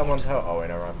needs someone's help? Oh, wait,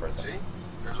 no, wrong person. See?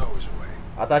 There's always a way.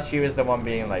 I thought she was the one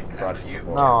being like crushed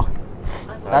before. No,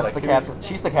 that's like, the she captain.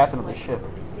 She's the captain of the ship.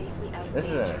 This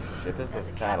isn't a ship, this is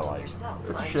a satellite. It's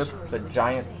a ship. It's a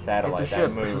giant satellite It's a that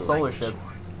ship. moves. It's a solar ship.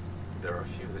 There are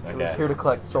few that It was Okay. here to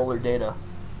collect solar data.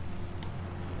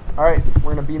 Alright,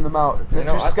 we're gonna beam them out. You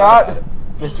know, Mr. I Scott! thought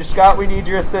Mr. Scott, we need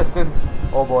your assistance.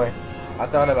 Oh boy. I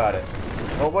thought about it.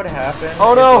 What would happen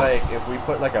Oh, no. if, like, if we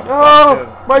put like a bunch No!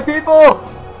 of... My people!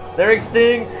 They're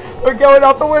extinct! They're going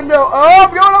out the window! Oh, I'm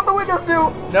going out the window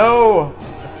too! No!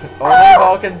 Only Ah!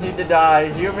 Vulcans need to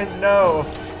die. Humans, no!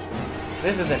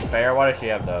 This isn't fair. Why does she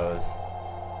have those?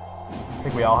 I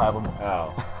think we all have them.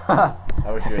 Oh.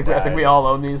 I wish you had I think we died. all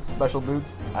own these special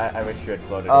boots. I wish you had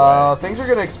floated away. Things are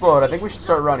gonna explode. I think we should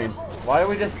start running. Why are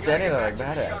we just standing there like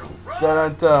badass?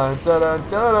 Dun dun dun dun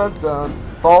dun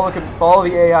dun. Follow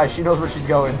the AI. She knows where she's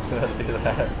going. Let's do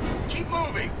that. Keep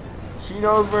moving. She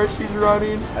knows where she's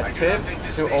running. A tip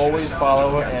to always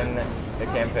follow in the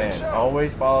campaign.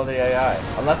 Always follow the AI.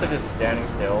 Unless they're just standing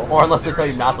still. Or unless they tell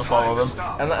you not to follow them.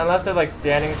 Unless they're like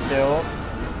standing still,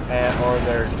 or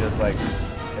they're just like,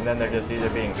 and then they're just either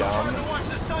being dumb.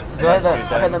 So I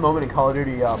had that moment in Call of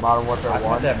Duty Modern Warfare I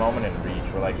 1. had that moment in Reach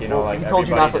where like, you know, like he told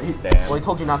you not to. everybody just stands. Well, he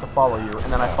told you not to follow you,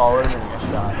 and then I followed him and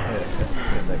he got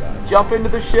shot. They got it. Jump into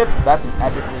the ship. That's an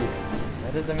epic leap.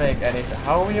 That doesn't make any sense.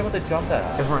 How are we able to jump that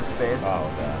high? Because we're in space. Oh,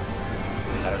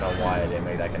 God. I don't know why I didn't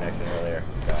make that connection earlier.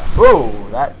 God. Whoa,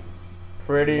 that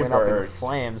Pretty went up in burst.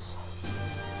 flames.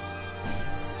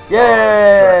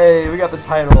 Yay! We got the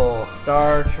title.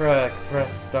 Star Trek, press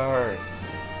start.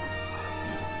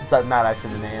 It's not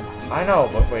actually the name. I know,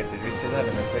 but wait, did you see that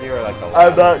in the video or like the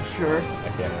I'm not sure. I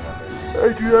can't remember.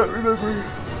 I do not remember.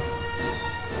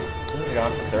 This has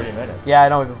gone for 30 minutes. Yeah, I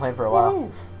know we've been playing for a while.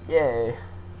 Woo. Yay.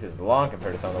 This is long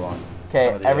compared to some of the ones. Okay,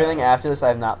 everything after this I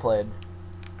have not played.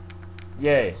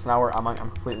 Yay. So now I'm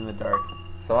completely in the dark.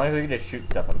 So long as we can just shoot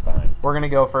stuff, I'm fine. We're gonna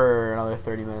go for another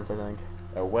 30 minutes, I think.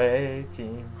 Away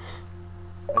team.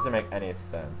 Doesn't make any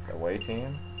sense. Away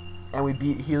team? And we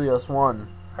beat Helios 1.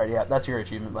 That's your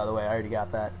achievement, by the way. I already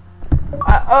got that.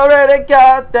 I already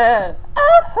got that.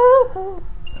 Oh,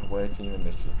 Away team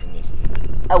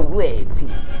initiative. away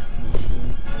team.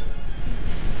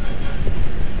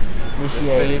 This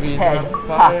Initiate. baby's Head. on Ha.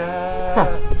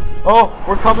 fire. Oh,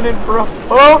 we're coming in for a.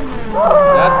 Oh!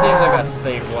 That seems like a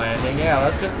safe landing. Yeah,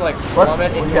 let's just like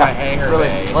plummet into a hangar really,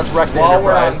 bay let's wreck the while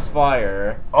we're on Enterprise.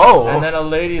 fire. Oh! And then a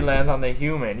lady lands on the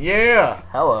human. Yeah!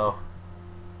 Hello.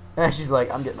 And she's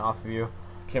like, I'm getting off of you.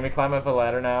 Can we climb up a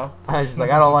ladder now? And she's like,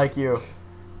 I don't like you.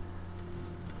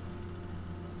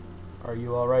 Are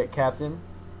you alright, Captain?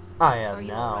 I am Are you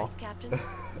now. all right, Captain?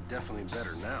 Definitely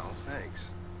better now,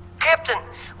 thanks. Captain,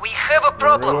 we have a You're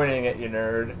problem. ruining it, you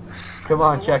nerd. Come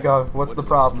on, Chekhov. What's the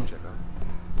problem?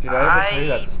 Did I ever tell you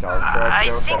that Star Trek I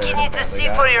joke think that you I need to heard see from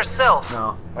for Family Guy? yourself.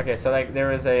 No. Okay, so like there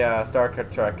was a Star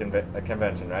Trek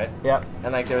convention, right? Yep.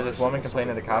 And like there was this woman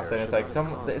complaining to the cops, and it's like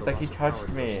it's like he touched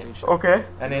me, Okay.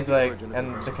 and he's like,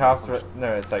 and the cops were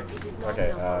no, it's like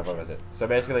okay, what was it? So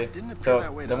basically, so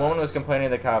the woman was complaining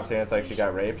to the cops, saying it's like she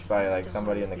got raped by like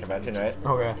somebody in the convention, right?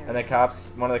 Okay. And the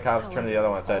cops, one of the cops turned to the other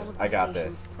one and said, "I got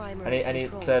this." And he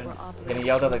said, and he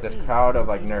yelled at like this crowd of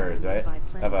like nerds, right,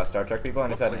 of Star Trek people,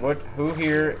 and he said, "Who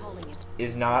here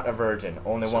is not a virgin?"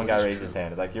 Only one guy raised his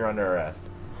hand. It's like, you're under arrest.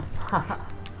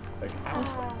 Like,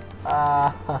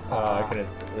 I couldn't.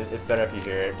 It's better if you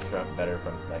hear it better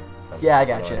from like. From Yeah, I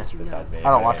got you. besides me. I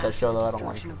don't watch that show though. I don't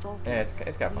like it. Yeah,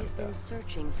 it's got fun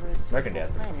stuff. American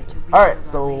Dad's All right,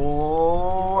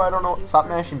 so I don't know. Stop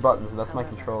mashing buttons. That's my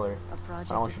controller. I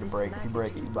don't want you to break. If you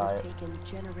break it, you buy it.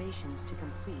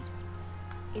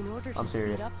 I'm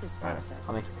serious.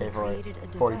 I'll make you pay for it.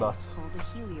 $40.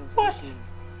 What?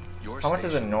 How much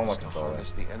is a normal controller?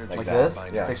 Like that? this?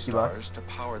 Yeah. $60. To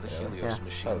power the Helios Yeah.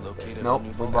 machine located Nope. on New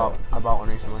I Vulcan. bought one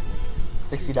recently.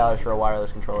 $60 for a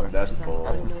wireless controller. That's cool.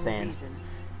 That's insane.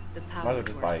 Might as well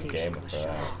just buy a game for that.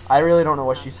 I really don't know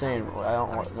what she's saying. I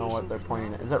don't know what they're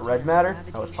pointing at. Is it red matter?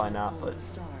 No, it's probably not. But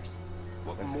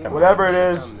What more whatever it would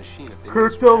shut is, down the machine if they Kirk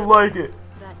missed don't it? like it.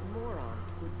 That moron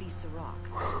would be Sirach.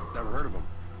 Never heard of him.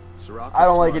 Sirach I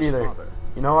don't was like it Tamar's either. father.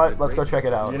 You know what? Let's go check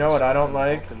it out. You know what I don't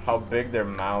like? How big their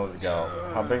mouths go.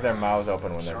 How big their mouths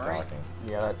open when they're talking.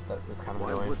 Yeah, that's kind of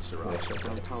Why annoying. would Sirach shut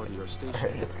down power to your Alright,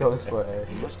 station? let's go this way.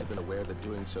 He must have been aware that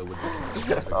doing so would be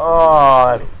catastrophic.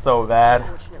 Oh, that's so bad.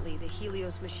 Fortunately, the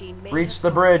Helios machine may Reach have the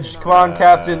caused bridge. an Come on,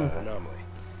 Captain. Anomaly.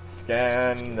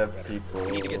 Scan the people.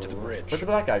 We need to get to the bridge. Where'd the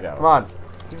black guy go? Come on.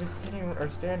 He was sitting or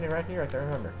standing right here. I can't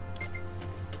remember.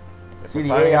 If See, we're the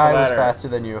climbing up AI the was ladder- faster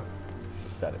than you.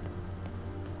 Shut it.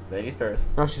 Ladies first.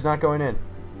 No, she's not going in.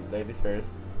 Ladies first.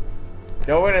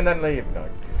 Go in and then leave. No.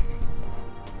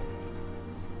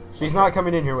 She's not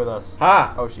coming in here with us.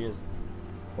 Ha! Oh, she is.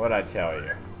 What'd I tell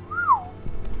you?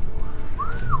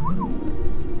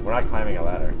 We're not climbing a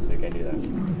ladder, so you can't do that.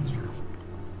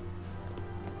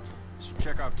 Mr.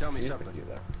 Chekhov, tell me She's something. cute,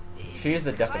 though. She's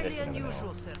the definition of a male.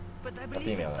 sir, but I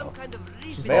believe it's some kind of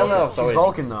Male elves She's always.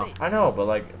 Vulcan, though. I know, but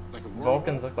like Like a wormhole?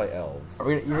 Vulcans look like elves. Are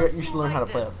we, you should learn how to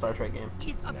play a Star Trek game.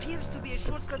 It appears to be a It's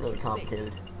shortcut really to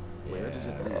complicated. Yeah.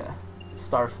 Yeah.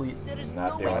 Starfleet. There is Not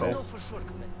no the way to artist. know for sure.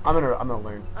 I'm gonna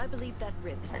learn. I believe that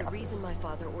rip is I the got reason this. my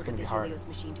father gonna ordered be the hard. Helios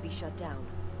machine to be shut down.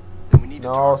 Then we need to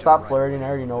No, talk to stop him right flirting. away. I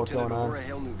already know what's Lieutenant going on. Uhura,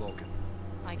 hail New Vulcan.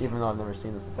 I Even though I've never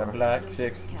seen this The before. black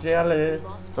chick's jealous.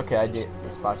 It's okay, I did.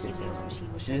 Spock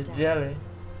did. She's jelly.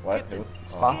 What? Who?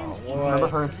 Spock? Remember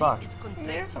her and Spock?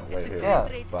 Wait, who? Yeah.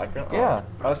 Black girl? Yeah.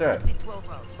 Oh, that's right. That's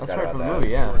Forgot right about from the that. movie,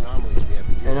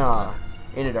 yeah.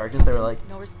 And Into Darkness, they were like,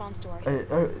 No response to our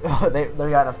they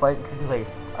got in a fight, and Kirk was like,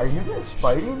 "Are you guys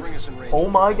fighting? Bring us in range. Oh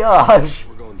my gosh!"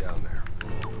 We're going down there.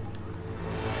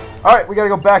 All right, we gotta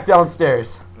go back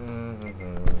downstairs.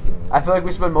 Mm-hmm. I feel like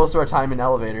we spend most of our time in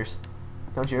elevators,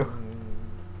 don't you?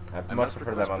 I I must must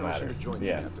prefer request them on permission ladders. to join you,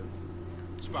 Yeah. Captain.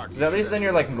 Spock, you At should least then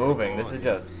you're like have moving. taken This is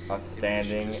over. just us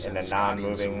standing in a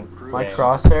non-moving My thing.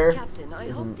 crosshair Captain, I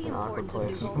hope isn't the an awkward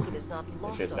importance of New place. Vulcan is not It's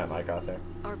lost just not on my you. crosshair.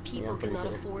 Our people I'm pretty cannot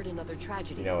sure. afford another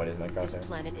tragedy. You know what is my This crosshair?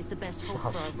 planet is the best hope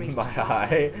for our race to My prosper.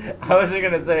 eye. I wasn't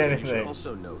gonna say You should anything.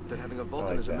 also note that having a Vulcan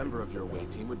like as a that. member of your away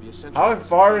team would be essential. How to the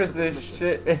far success is of this mission.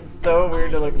 shit? It's so weird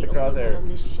to look at the I am the only one on crosshair.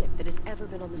 this ship that has ever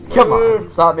been on the Come surface.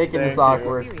 on, stop making this Thank you.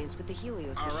 awkward. Experience with the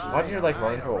Helios machine. Why'd you like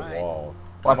run into a wall?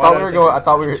 Well, I thought we were going. I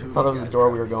thought that was the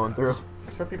door we were going through.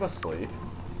 That's where people sleep.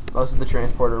 Oh, this is the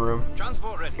transporter room.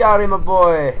 Transport ready. Scotty, my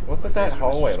boy. What's with that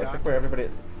hallway? Looks like where everybody.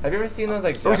 Have you ever seen those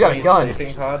like Oh, he's got a Japanese gun.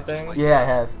 sleeping pod things? Yeah, I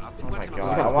have. Oh my god,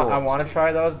 kinda I cool. want to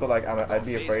try those, but like I'd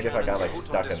be afraid if I got like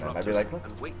stuck in them. I'd be like,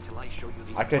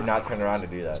 I could not turn around to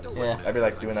do that. Yeah. I'd be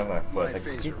like doing that with my foot.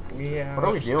 Like, get me out. What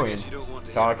are we doing?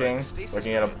 Talking,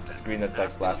 looking at a screen that's like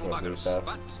flashing with blue stuff.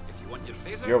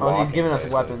 You're Oh, he's walking giving us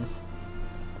places. weapons.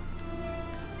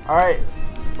 All right.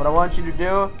 What I want you to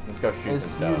do Let's go shoot is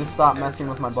some you to stuff. stop messing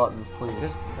with my buttons, please.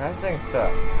 Just pressing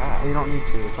stuff. You Ah, don't need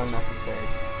to. It's unnecessary.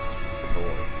 cool.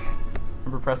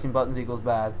 Remember, pressing buttons equals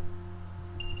bad.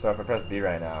 So if I press B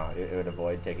right now, it would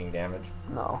avoid taking damage.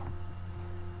 No.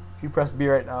 If you press B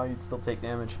right now, you'd still take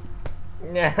damage.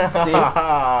 Yeah.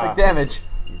 Take damage.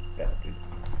 You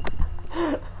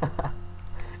bastard.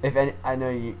 If any, I know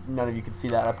you. None of you could see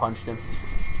that. I punched him.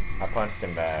 I punched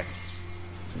him back.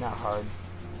 Not hard.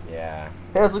 Yeah.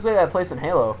 Hey, this looks like that place in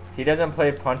Halo. He doesn't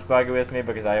play punch buggy with me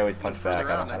because I always punch back.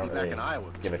 further I out, don't I'd be back really in Iowa,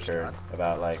 give a Mr. shit Scott.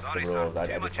 about like the rules. I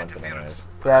just punch him anyways.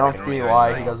 Yeah, I don't can see read why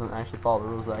right he now. doesn't actually follow the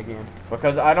rules of that game.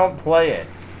 Because I don't play it.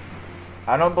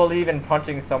 I don't believe in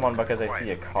punching someone because I see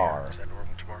a car.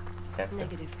 Sensitive.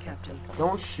 Negative, Captain.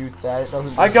 Don't shoot that. It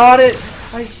doesn't. I got it!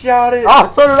 I shot it!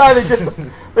 Oh, so did I. They just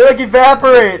they like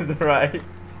evaporate. Right.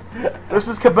 This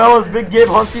is Cabela's Big Game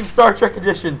Hunting Star Trek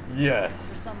Edition. Yes.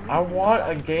 For some I reason,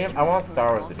 want a the game. I want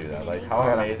Star Wars to do that. Like, how I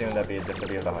gotta- amazing would that be just to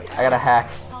be able to hunt? I got a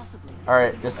hack. Possibly. All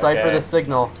right, decipher Okay. the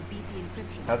signal. To beat the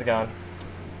encryption. How's it going?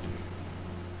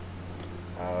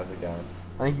 How's it going?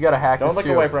 I think you gotta hack Don't this look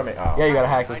too. away from me. Oh. Yeah, you gotta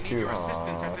hack I this need too. your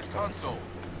assistance at Aw, this okay. console.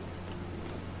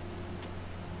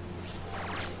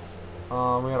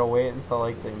 We gotta wait until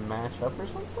like they match up or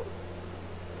something.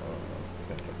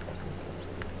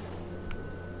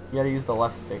 You gotta use the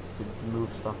left stick to move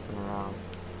stuff around.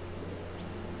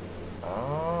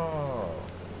 Oh.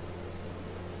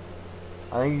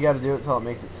 I think you gotta do it until it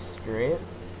makes it straight.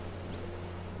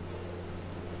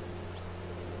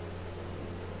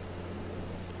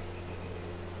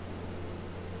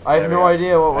 I have There we no go.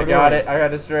 idea what we're I got doing. it. I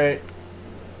got it straight.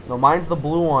 No, mine's the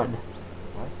blue one.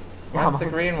 What? Yeah, Mine's the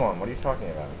mine- green one. What are you talking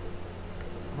about?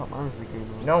 I thought mine was the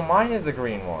green one. No, mine is the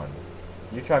green one.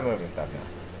 You try moving stuff now.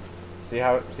 See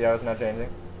how it's not changing?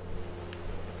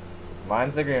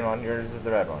 Mine's the green one. Yours is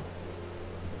the red one.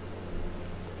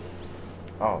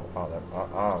 Oh,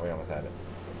 we almost had it.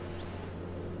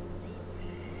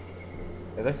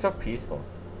 It looks so peaceful.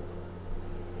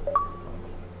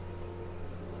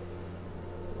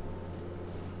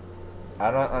 I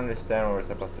don't understand what we're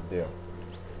supposed to do.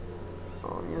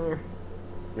 Oh, either.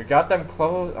 We got them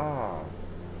closed. Ah.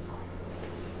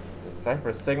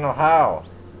 Decipher signal how?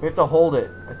 We have to hold it,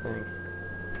 I think.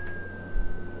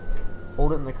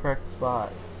 Hold it in the correct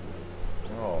spot.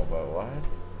 No, but what?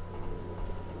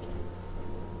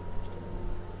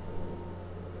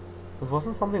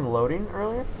 Wasn't something loading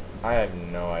earlier? I have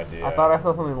no idea. I thought I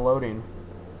saw something loading.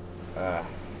 Can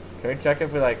we check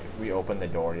if we opened the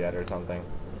door yet or something?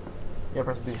 Yeah,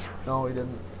 press B. No, we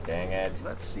didn't. Dang it.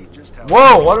 Let's see just how.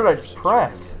 Whoa, what did I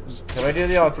press? Can we do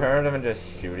the alternative and just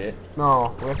shoot it?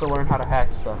 No, we have to learn how to hack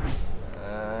stuff.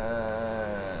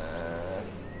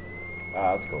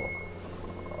 Oh, that's cool.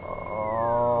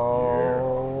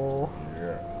 Oh.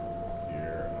 Yeah.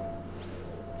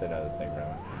 It's another thing,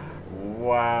 bro.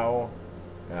 Wow.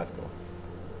 That's cool.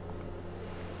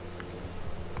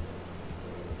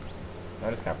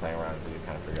 I'm just kind of playing around until you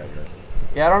kind of figure out yours.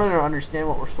 Yeah, I don't even understand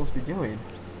what we're supposed to be doing.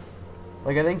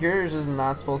 Like, I think yours is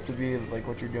not supposed to be like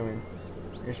what you're doing.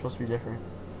 You're supposed to be different.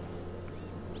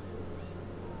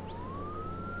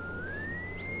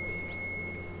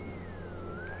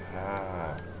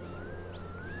 Ah.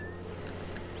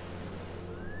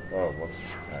 Oh, whoops.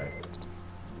 Alright.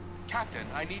 Captain,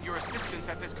 I need your assistance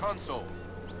at this console.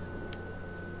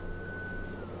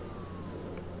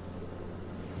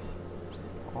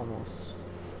 Almost.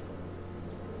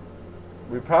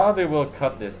 We probably will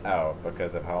cut this out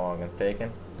because of how long it's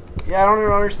taken. Yeah, I don't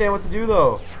even understand what to do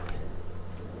though.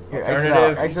 Here, exit out.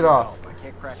 Alternative. Exit off. I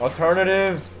can't crack the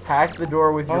Alternative. Hack the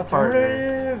door with your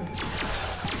partner. Alternative.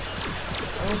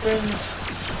 Open.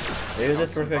 Maybe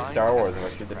this works like Star Wars and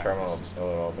we'll shoot the terminal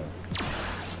open.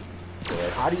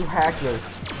 How do you hack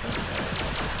this?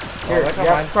 Oh, Here, look how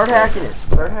yeah, mine's start straight. hacking it.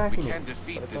 Start We hacking can it.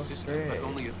 defeat But it's this not system, but straight.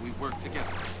 only if we work together.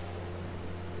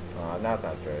 Now it's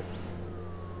not straight.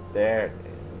 There it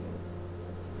is.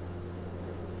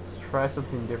 Let's try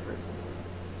something different.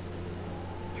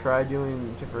 Try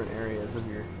doing different areas of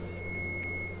your...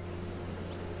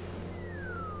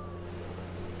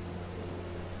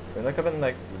 Can we look up in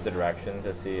like the directions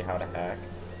to see how to hack?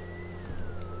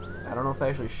 I don't know if they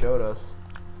actually showed us.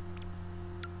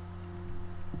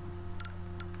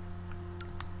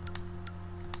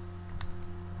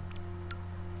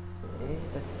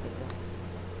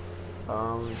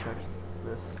 Let me check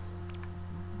this.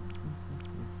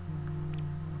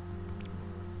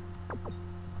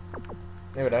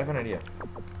 Hey, but I have an idea.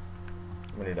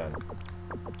 When you're done.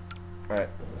 Alright,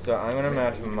 so I'm gonna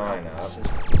match mine up.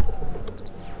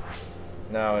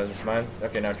 Now is mine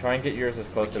okay, now try and get yours as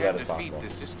close to that as possible.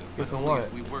 This system, Get but the only what?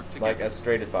 if we work together. Like as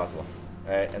straight as possible.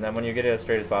 Alright, and then when you get it as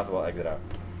straight as possible, exit out.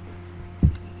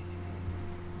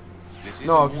 This is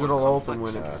No, a 'cause more it'll open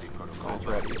complex when it's- security protocol, it's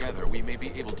but ready. together we may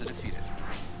be able to defeat it.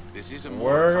 This is a more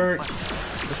Word.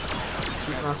 complex.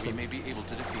 Together we nothing. may be able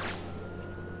to defeat it.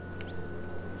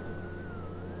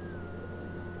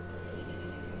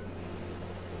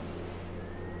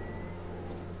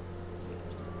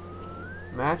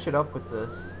 Match it up with this.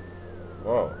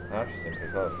 Whoa, that actually seems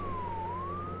pretty close.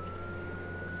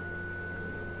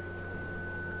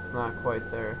 It's not quite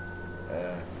there.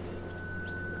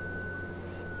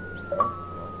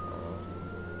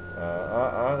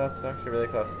 That's actually really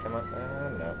close. Come on,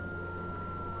 no.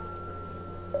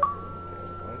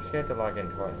 Why did she have to log in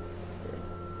twice?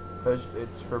 Because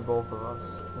it's for both of us.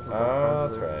 There's both Oh,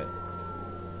 friends that's there. right.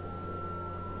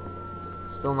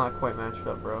 Still not quite matched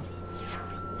up, bro.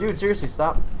 Dude, seriously,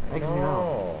 stop exiting out.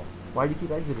 No. Why do you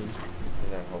keep exiting?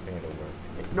 Because I'm hoping it'll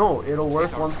work. No, it'll work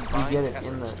Take our once we combined get it in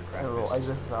efforts the. to crack It'll this.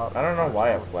 exit us out. I don't know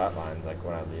why it flatlines like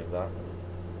when I leave that.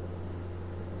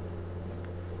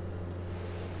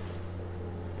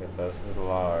 Okay, so this is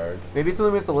large. Maybe it's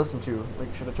something we have to listen to.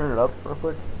 Like, should I turn it up real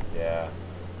quick? Yeah.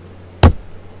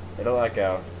 It'll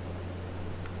echo.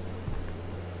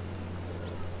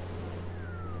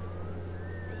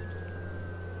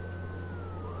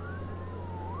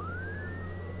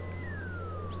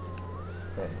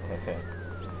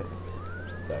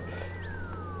 Sucks.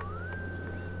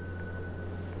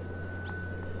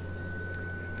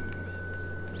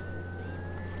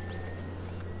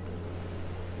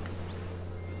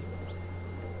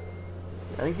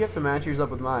 I think you have to match yours up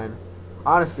with mine.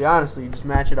 Honestly, you just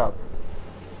match it up.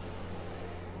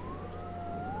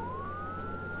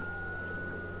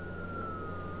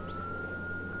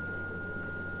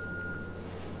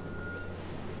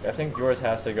 I think yours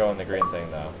has to go in the green thing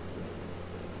though.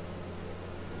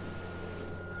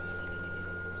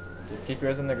 Just keep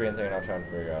yours in the green thing and I'll try and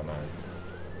figure out mine.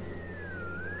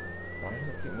 Why does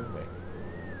it keep moving?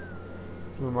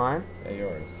 With mine? Yeah,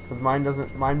 yours. Because mine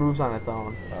doesn't. Mine moves on its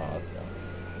own. Oh, let's go.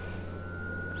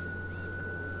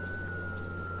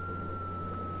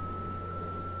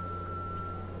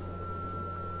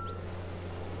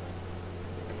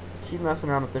 Keep messing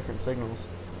around with different signals.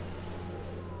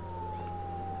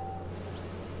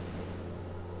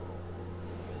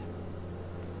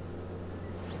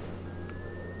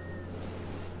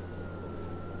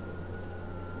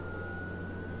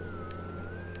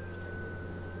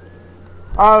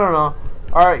 I don't know.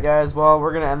 Alright guys, well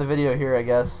we're gonna end the video here I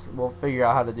guess. We'll figure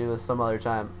out how to do this some other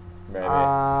time. Maybe.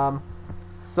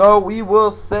 So we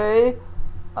will say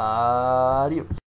adios.